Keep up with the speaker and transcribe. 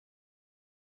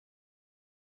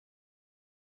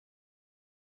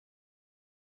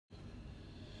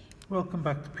Welcome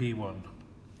back to P1.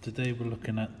 Today we're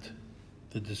looking at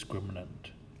the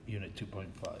discriminant, unit 2.5.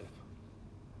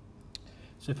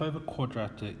 So if I have a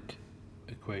quadratic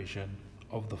equation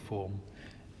of the form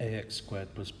ax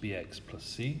squared plus bx plus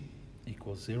c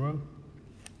equals 0,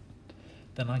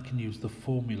 then I can use the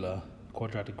formula,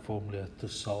 quadratic formula, to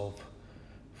solve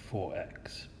for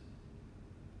x.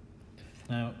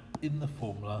 Now in the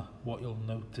formula, what you'll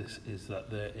notice is that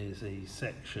there is a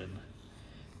section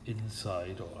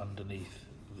inside or underneath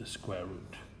the square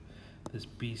root. There's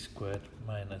b squared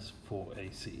minus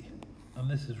 4ac,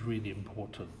 and this is really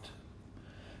important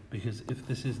because if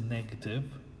this is negative,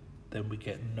 then we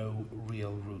get no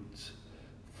real roots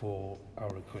for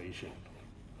our equation.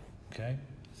 Okay,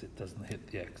 as it doesn't hit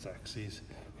the x-axis,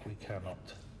 we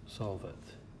cannot solve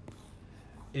it.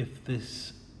 If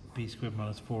this b squared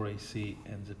minus 4ac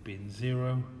ends up being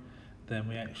 0, then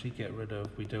we actually get rid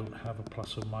of, we don't have a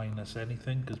plus or minus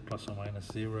anything, because plus or minus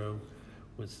 0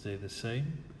 would stay the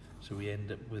same. So we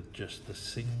end up with just a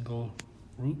single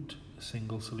root, a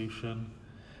single solution.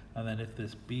 And then if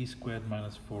this b squared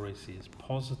minus 4ac is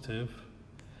positive,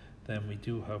 then we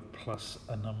do have plus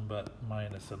a number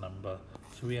minus a number.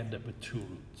 So we end up with two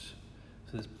roots.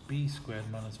 So this b squared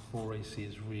minus 4ac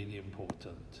is really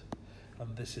important.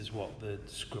 And this is what the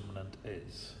discriminant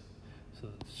is. So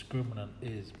the discriminant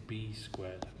is b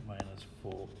squared minus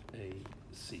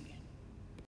 4ac.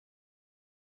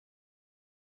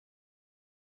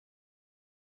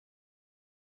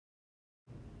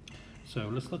 So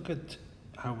let's look at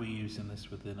how we're using this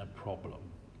within a problem.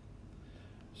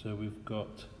 So we've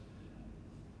got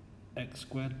x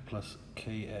squared plus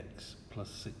kx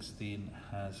plus 16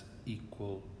 has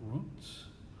equal roots,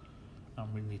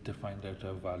 and we need to find out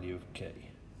our value of k.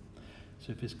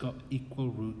 So if it's got equal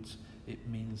roots, it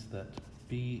means that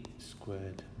b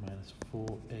squared minus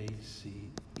 4ac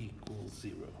equals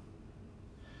 0.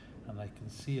 And I can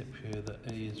see up here that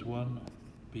a is 1,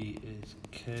 b is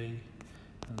k,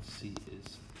 and c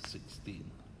is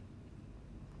 16.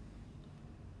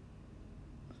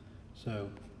 So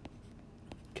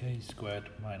k squared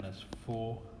minus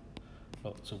 4,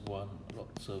 lots of 1,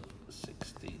 lots of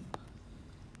 16.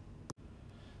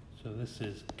 So this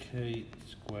is k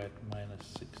squared minus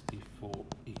 64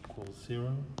 equals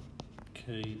 0,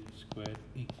 k squared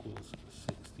equals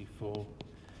 64,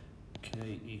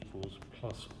 k equals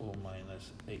plus or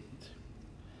minus 8.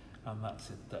 And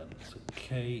that's it done. So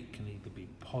k can either be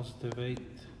positive 8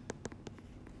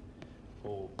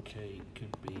 or k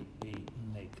could be a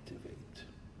negative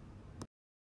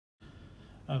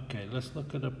 8. Okay, let's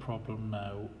look at a problem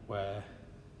now where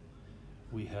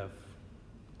we have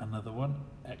another one,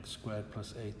 x squared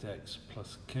plus 8x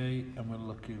plus k, and we're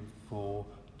looking for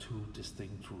two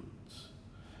distinct roots.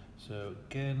 So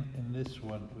again, in this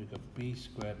one, we've got b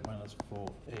squared minus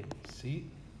 4ac,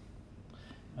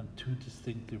 and two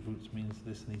distinctive roots means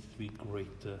this needs to be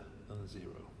greater than 0.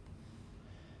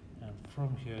 And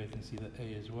from here, I can see that a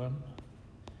is 1,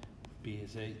 b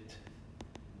is 8,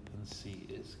 and c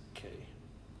is k.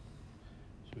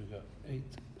 So we've got 8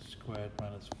 squared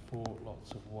minus 4,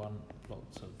 lots of 1,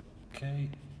 lots of k,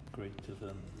 greater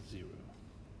than 0.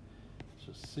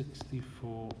 So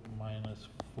 64 minus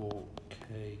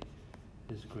 4k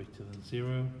is greater than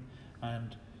 0.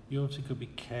 And you also could be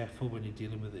careful when you're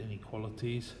dealing with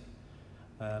inequalities.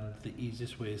 And the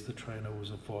easiest way is to try and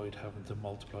always avoid having to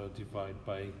multiply or divide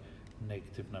by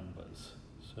negative numbers.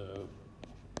 So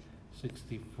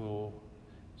 64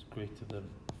 is greater than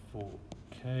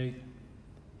 4k.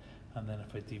 And then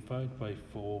if I divide by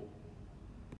 4,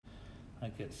 I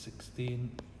get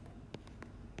 16.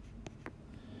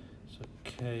 So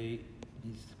k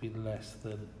needs to be less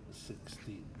than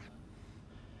 16.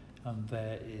 And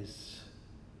there is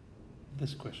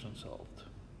this question solved.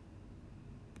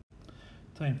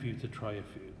 Time for you to try a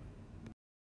few.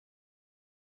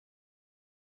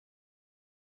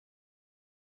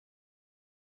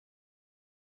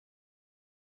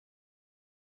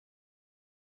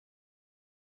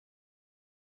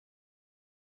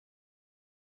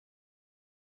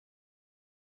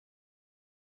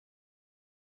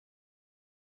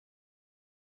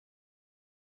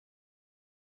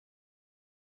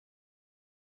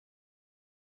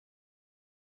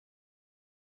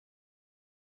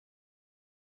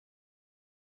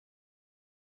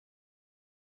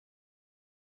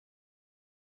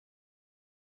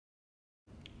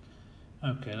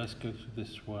 Okay, let's go through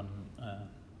this one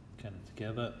kind of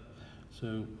together.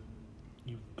 So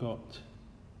you've got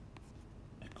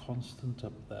a constant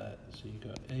up there, so you've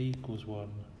got a equals 1,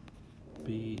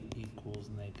 b equals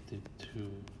negative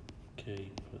 2k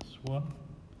plus 1,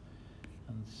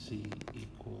 and c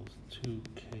equals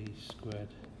 2k squared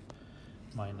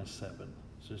minus 7.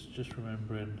 So it's just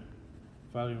remembering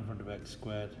value in front of x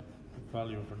squared,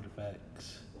 value in front of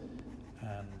x,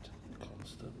 and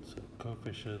constant. So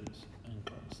coefficients and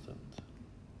constant.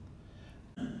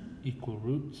 Equal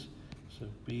roots. So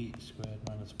b squared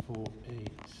minus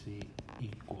 4ac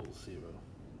equals 0.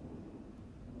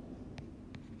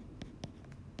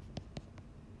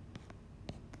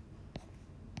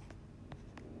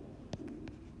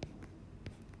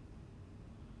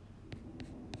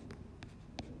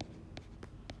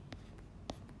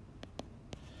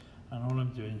 And all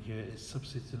I'm doing here is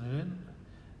substituting it in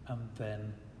and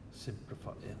then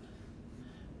simplifying.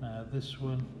 Now this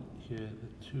one here,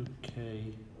 the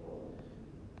 2k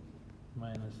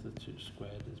minus the 2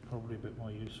 squared is probably a bit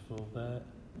more useful there,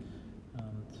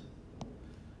 and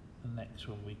the next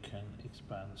one we can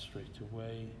expand straight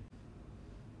away.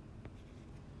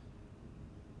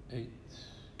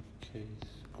 8k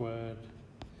squared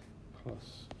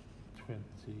plus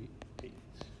 28.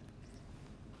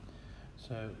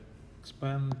 So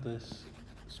expand this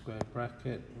square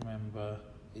bracket. Remember,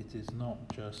 it is not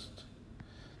just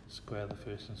square the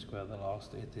first and square the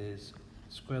last, it is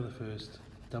square the first,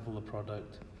 double the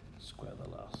product, square the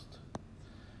last.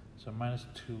 So minus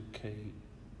 2k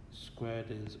squared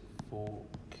is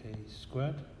 4k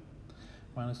squared.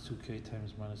 Minus 2k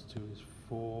times minus 2 is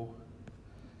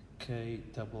 4k,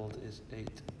 doubled is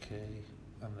 8k,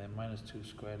 and then minus 2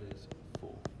 squared is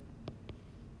 4.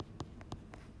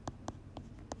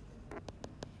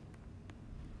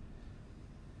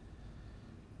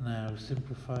 Now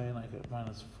simplifying, I get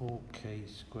minus 4k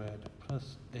squared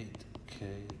plus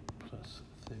 8k plus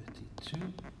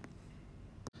 32.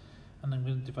 And I'm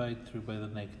going to divide through by the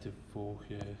negative 4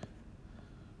 here.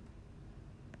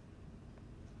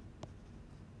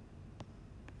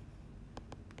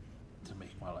 To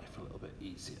make my life a little bit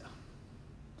easier.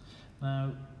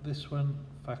 Now this one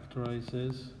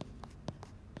factorizes,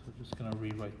 so I'm just going to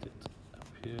rewrite it up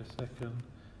here a second.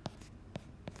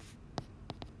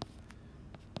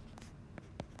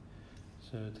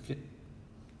 So to get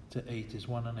to 8 is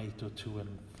 1 and 8 or 2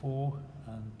 and 4,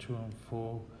 and 2 and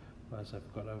 4, whereas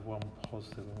I've got to have 1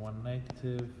 positive and 1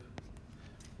 negative,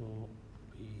 will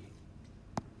be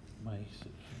my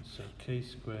solution. So k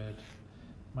squared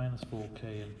minus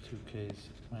 4k and 2k is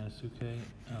minus 2k,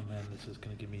 and then this is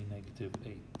going to give me negative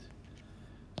 8.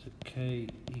 So k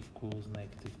equals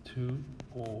negative 2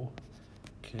 or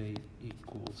k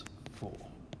equals 4.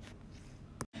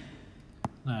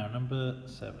 Now number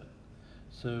 7.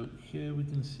 So here we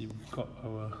can see we've got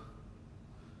our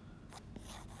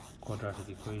quadratic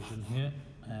equation here,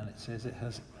 and it says it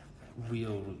has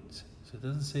real roots. So it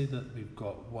doesn't say that we've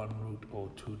got one root or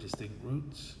two distinct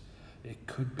roots. It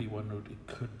could be one root, it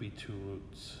could be two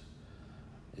roots.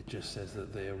 It just says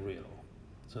that they are real.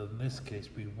 So in this case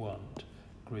we want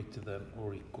greater than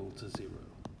or equal to 0.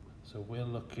 So we're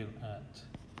looking at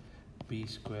b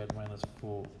squared minus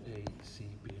 4ac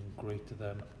being greater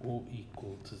than or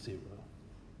equal to 0.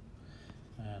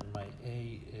 And my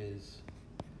a is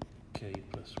k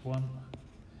plus 1,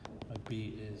 my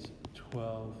b is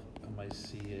 12, and my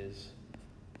c is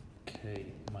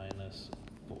k minus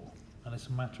 4. And it's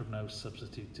a matter of now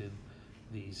substituting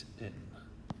these in.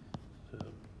 So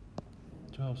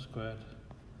 12 squared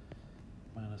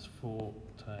minus 4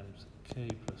 times k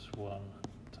plus 1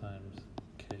 times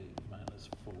k minus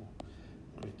 4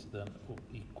 greater than or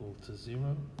equal to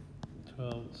 0.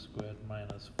 12 squared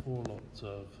minus 4 lots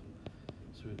of,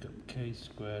 so we've got k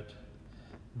squared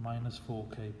minus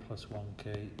 4k plus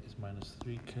 1k is minus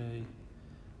 3k,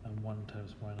 and 1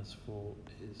 times minus 4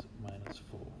 is minus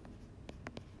 4.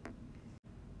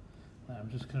 Now I'm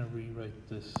just going to rewrite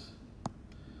this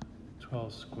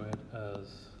 12 squared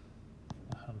as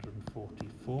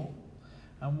 144,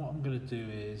 and what I'm going to do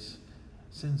is,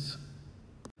 since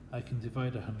I can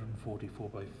divide 144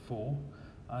 by 4,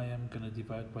 I am going to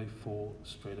divide by 4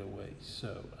 straight away.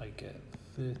 So I get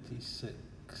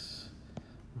 36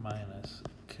 minus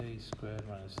k squared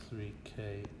minus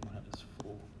 3k minus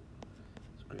 4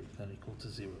 is greater than or equal to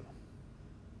 0.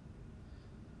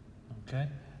 Okay,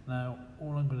 now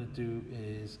all I'm going to do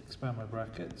is expand my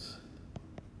brackets.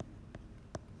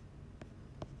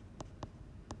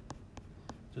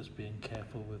 Just being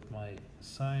careful with my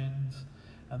signs,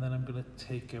 and then I'm going to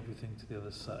take everything to the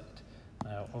other side.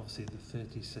 Now obviously the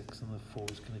 36 and the 4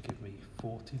 is going to give me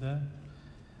 40 there.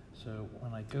 So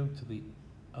when I go to the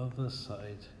other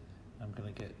side, I'm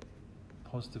going to get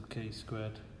positive k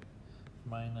squared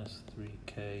minus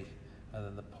 3k, and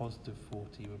then the positive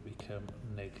 40 will become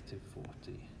negative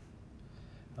 40.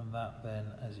 And that then,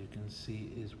 as you can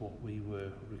see, is what we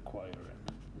were requiring.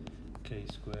 K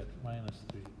squared minus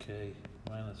 3k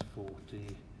minus 40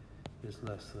 is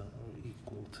less than or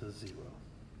equal to 0.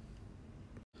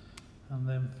 And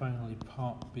then finally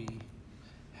part B,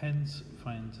 hence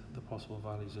find the possible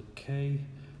values of k.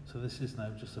 So this is now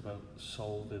just about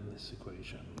solving this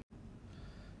equation.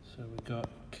 So we got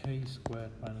k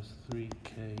squared minus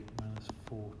 3k minus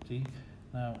 40.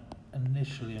 Now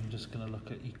initially I'm just going to look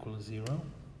at equal 0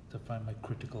 to find my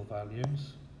critical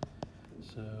values.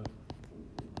 So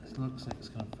it looks like it's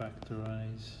going to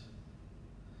factorize,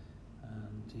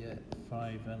 and yeah,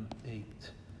 5 and 8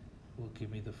 will give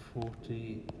me the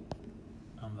 40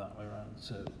 and that way around.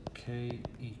 So k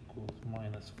equals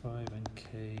minus 5 and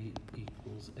k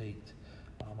equals 8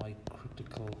 are my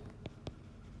critical,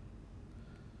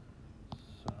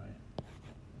 sorry,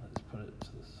 let's put it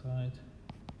to the side,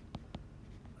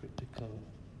 critical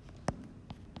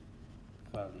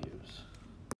values.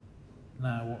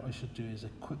 Now what I should do is a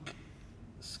quick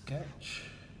sketch.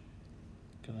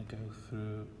 Gonna go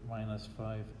through minus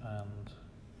 5 and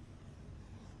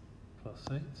plus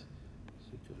 8.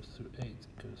 So it goes through 8,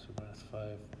 it goes through minus 5.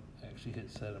 It actually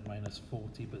hits there at minus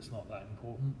 40, but it's not that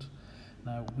important.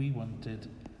 Now we wanted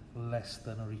less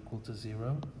than or equal to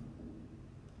 0.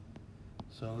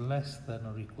 So less than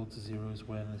or equal to 0 is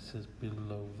when it says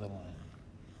below the line.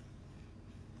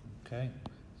 Okay,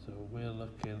 so we're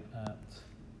looking at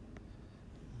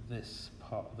this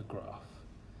part of the graph.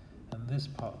 And this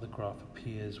part of the graph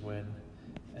appears when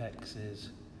x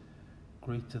is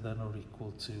greater than or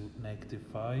equal to negative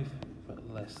 5, but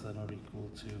less than or equal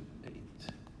to 8.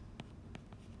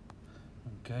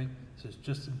 Okay, so it's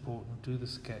just important to do the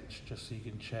sketch just so you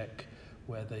can check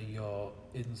whether you're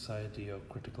inside your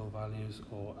critical values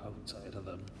or outside of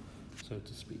them, so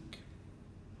to speak.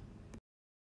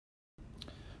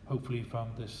 Hopefully you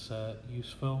found this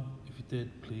useful. If you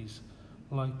did, please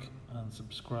like and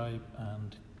subscribe,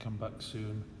 and come back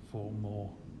soon for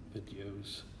more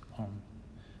videos on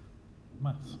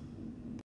maths.